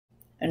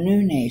a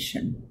new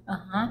nation,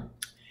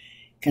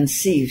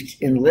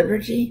 conceived in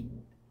liberty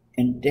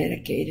and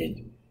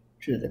dedicated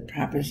to the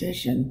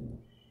proposition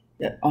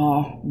that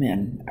all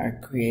men are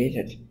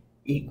created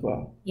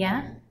equal.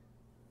 Yeah.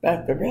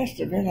 But the rest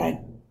of it,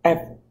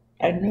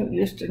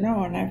 used to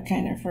know, and I've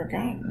kind of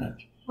forgotten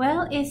it.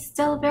 Well, it's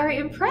still very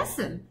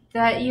impressive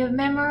that you've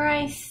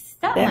memorized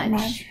that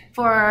much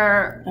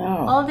for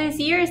all these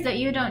years that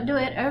you don't do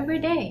it every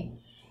day.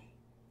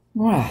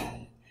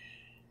 Well,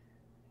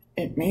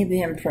 it may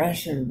be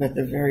impressive, but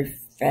the very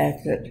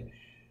fact that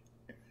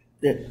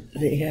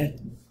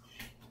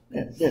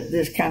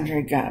this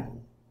country got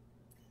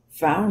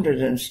founded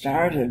and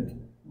started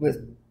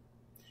with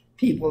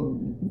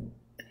people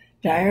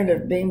tired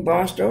of being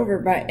bossed over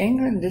by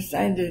England,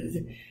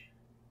 decided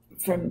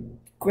from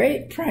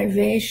great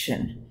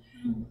privation.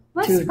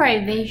 What's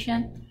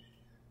privation?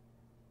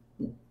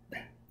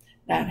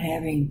 Not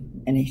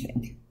having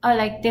anything. Oh,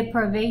 like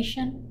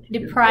deprivation?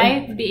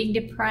 Deprived? Being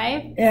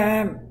deprived?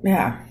 Yeah.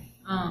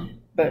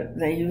 But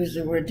they use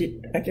the word,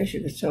 I guess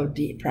you could say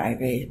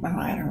deprivation. Well,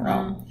 I don't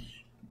know.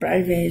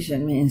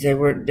 Privation means they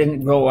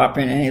didn't grow up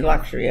in any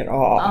luxury at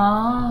all.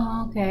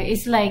 Oh, okay.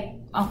 It's like,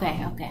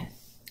 okay.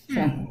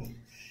 So,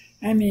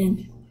 I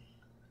mean,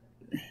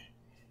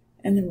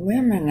 and the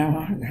women,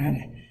 oh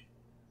God,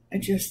 I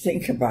just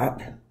think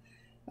about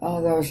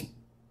all those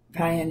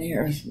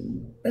pioneers.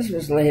 This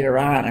was later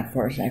on, of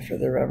course, after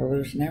the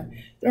Revolution. There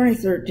were only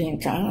 13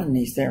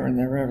 colonies there in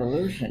the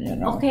Revolution, you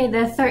know. Okay,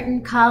 the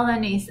 13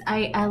 colonies,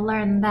 I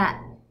learned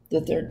that. The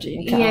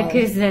 13 colonies? Yeah,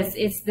 because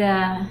it's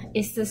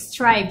the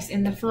stripes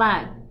in the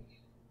flag.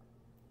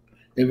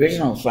 The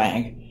original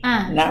flag.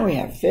 Now we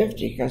have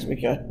 50 because we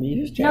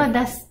used to have. No,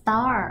 the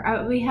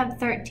star. We have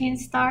 13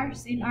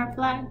 stars in our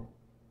flag.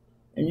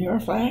 In your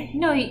flag?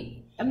 No,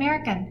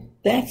 American.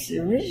 That's the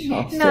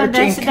original. No,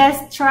 the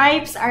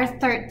stripes are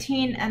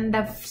 13 and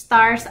the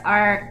stars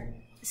are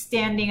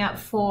standing up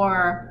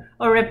for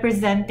or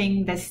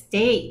representing the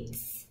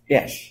states.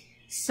 Yes.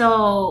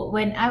 So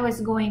when I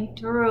was going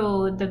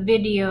through the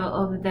video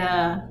of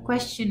the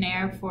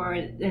questionnaire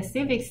for the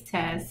civics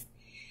test,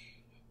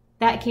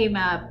 that came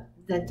up.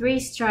 The 3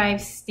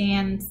 stripes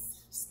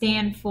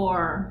stand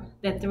for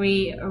the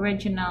 3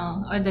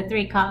 original, or the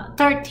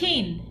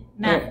 13.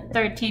 Not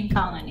 13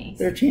 colonies.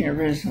 13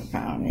 original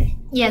colonies.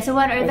 Yeah, so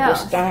what are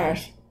those? The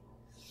stars.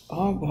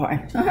 Oh,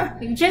 boy.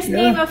 Just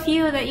name a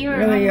few that you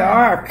remember. New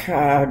York,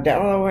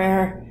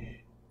 Delaware,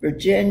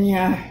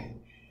 Virginia,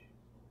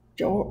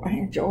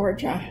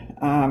 Georgia,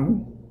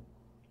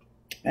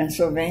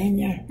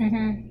 Pennsylvania,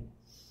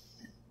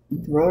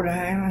 Rhode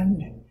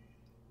Island.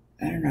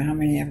 I don't know how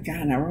many I've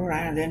gotten. Rhode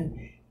Island,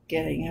 then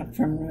getting up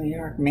from New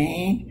York,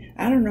 Maine.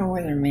 I don't know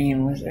whether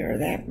Maine was there.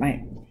 That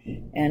might.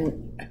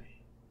 And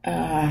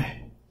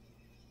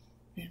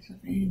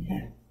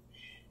Pennsylvania.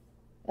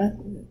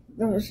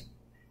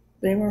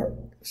 They were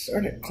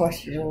sort of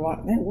clustered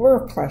along. They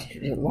were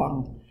clustered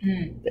along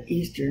the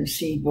eastern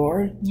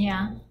seaboard.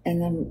 Yeah.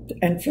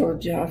 And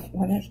Philadelphia.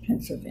 Well, that's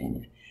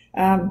Pennsylvania.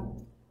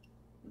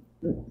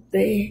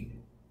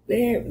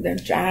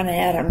 John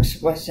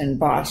Adams was in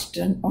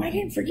Boston. Oh, I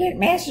didn't forget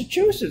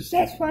Massachusetts.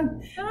 That's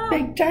one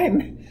big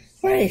time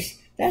place.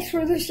 That's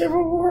where the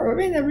Civil War,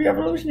 the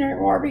Revolutionary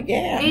War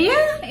began.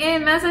 Yeah,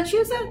 in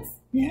Massachusetts?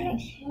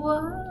 Yes.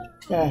 Wow.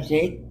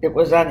 It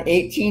was on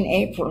 18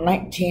 April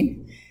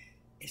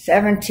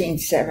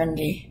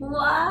 1775.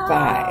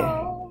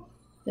 Wow.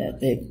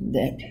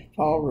 That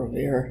Paul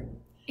Revere.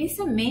 It's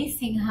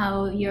amazing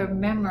how your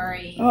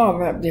memory. Oh,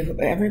 but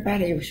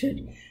everybody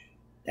should.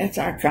 That's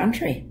our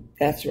country.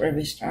 That's where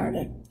we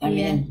started. I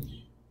mean,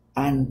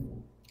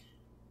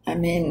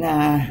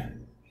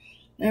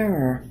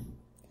 there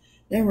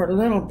were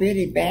little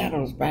bitty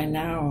battles by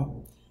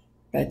now,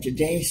 by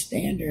today's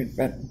standard.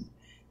 But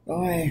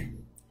boy,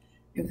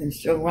 you can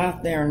still go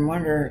out there and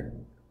wonder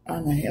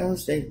on the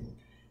hills they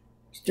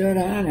stood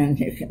on, and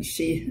you can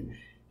see.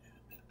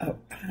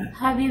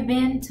 Have you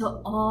been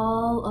to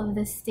all of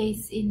the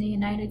states in the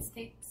United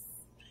States?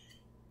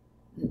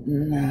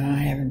 No,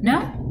 I haven't.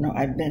 No,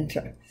 I've been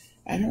to.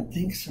 I don't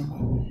think so.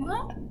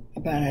 What?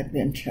 But I've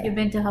been to. You've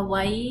been to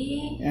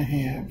Hawaii? I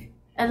have.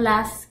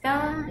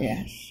 Alaska?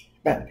 Yes,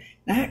 but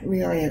not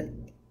really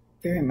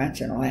very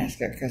much in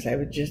Alaska because I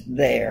was just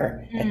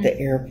there at the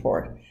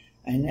airport.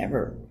 I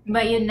never.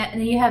 But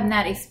you have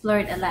not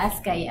explored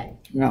Alaska yet.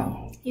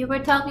 No. You were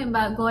talking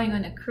about going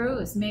on a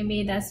cruise.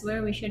 Maybe that's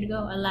where we should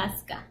go,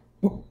 Alaska.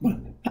 We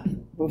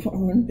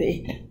wouldn't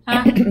be.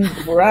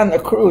 If we're on the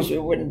cruise, we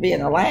wouldn't be in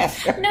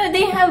Alaska. No,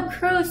 they have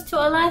cruise to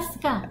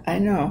Alaska. I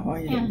know.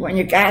 When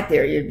you got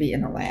there, you'd be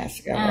in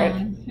Alaska,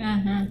 right?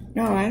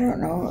 No, I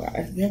don't know.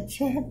 That's.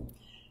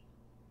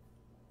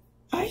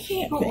 I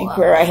can't think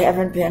where I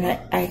haven't been.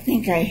 I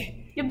think I.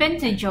 You've been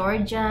to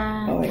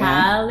Georgia,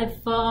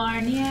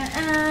 California,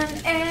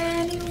 and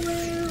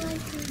anywhere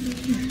like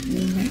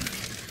New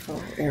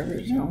Mexico,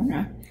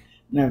 Arizona,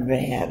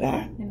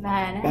 Nevada.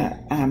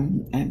 But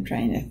I'm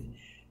trying to.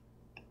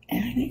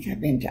 I think I've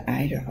been to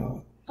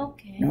Idaho.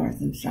 Okay. North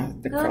and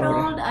South Dakota. Good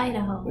old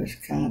Idaho.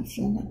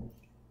 Wisconsin.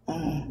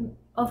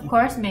 Of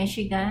course,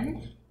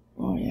 Michigan.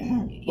 Oh,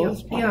 yeah. You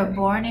were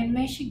born in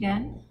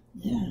Michigan.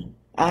 Yeah.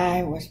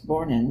 I was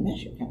born in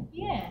Michigan.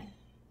 Yeah.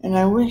 And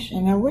I wish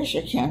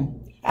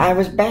again, I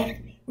was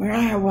back where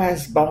I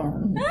was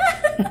born.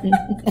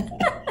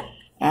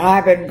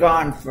 I've been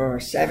gone for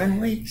 7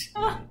 weeks,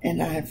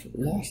 and I've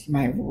lost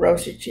my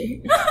rosy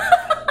cheek.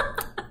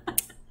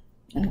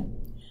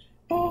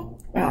 Oh,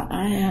 well,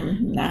 I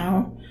am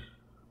now.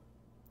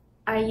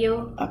 Are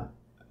you?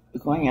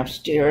 Going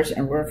upstairs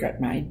and work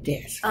at my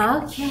desk.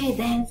 Okay,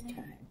 then.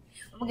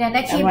 I'm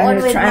gonna keep I'm on going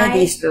to with try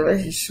these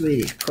delicious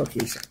Swedish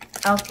cookies.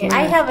 Okay, Yeah.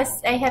 I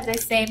have the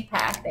same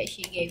pack that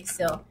she gave.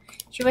 So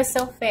she was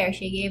so fair.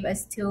 She gave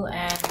us 2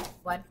 and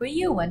 1 for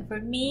you, 1 for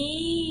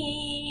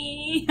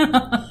me.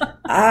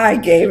 I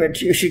gave it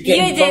to you. She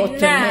gave You both did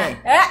to not. me.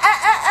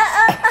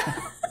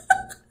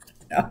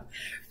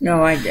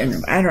 No, I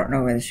didn't. I don't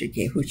know whether she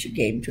gave who she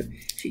gave to.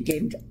 She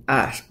gave to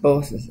us,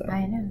 both of them.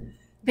 I know,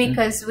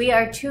 because we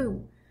are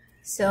 2.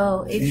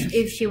 So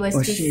if she was,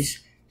 well, just,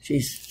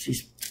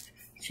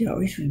 she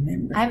always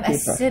remembers. I'm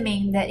people.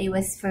 assuming that it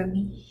was for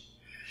me.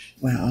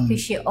 Well,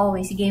 Because she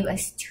always gave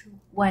us 2,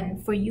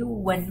 1 for you,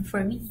 1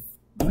 for me.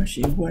 well,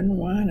 she wouldn't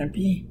want to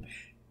be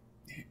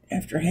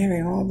after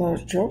having all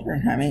those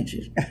children. I mean,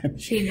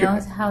 She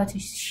knows how to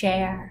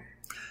share.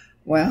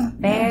 Well,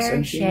 yes, Fair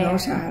and she share.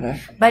 knows how to.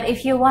 But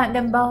if you want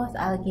them both,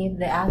 I'll give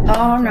the other.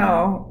 Oh one.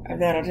 no,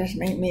 that'll just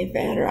make me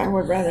fatter. I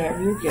would rather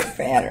have you get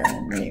fatter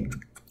than me.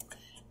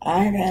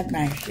 I've had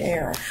my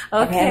share.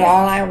 I've had Okay.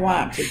 all I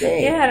want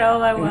today. You had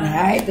all I You can want.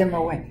 hide them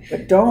away,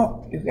 but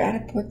you've got to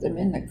put them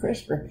in the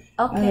crisper.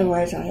 Okay.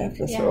 Otherwise, I'll have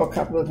to throw a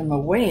couple of them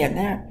away, and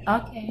that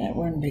Okay.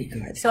 wouldn't be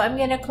good. So I'm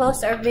gonna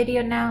close our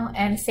video now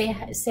and say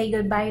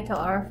goodbye to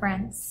our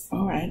friends.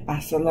 All right,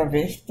 hasta la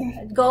vista.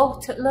 Go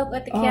to look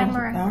at the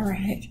camera. All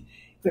right.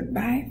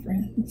 Goodbye,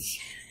 friends.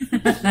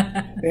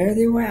 Fare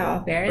thee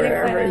well, Very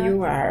wherever well.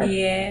 you are.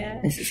 Yeah.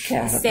 Mrs.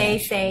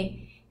 Calabash.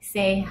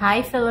 Say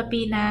hi,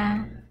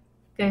 Filipina,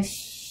 because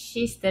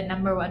she's the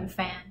 #1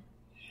 fan.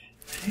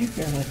 Hi,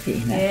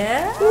 Filipina.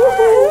 Yeah.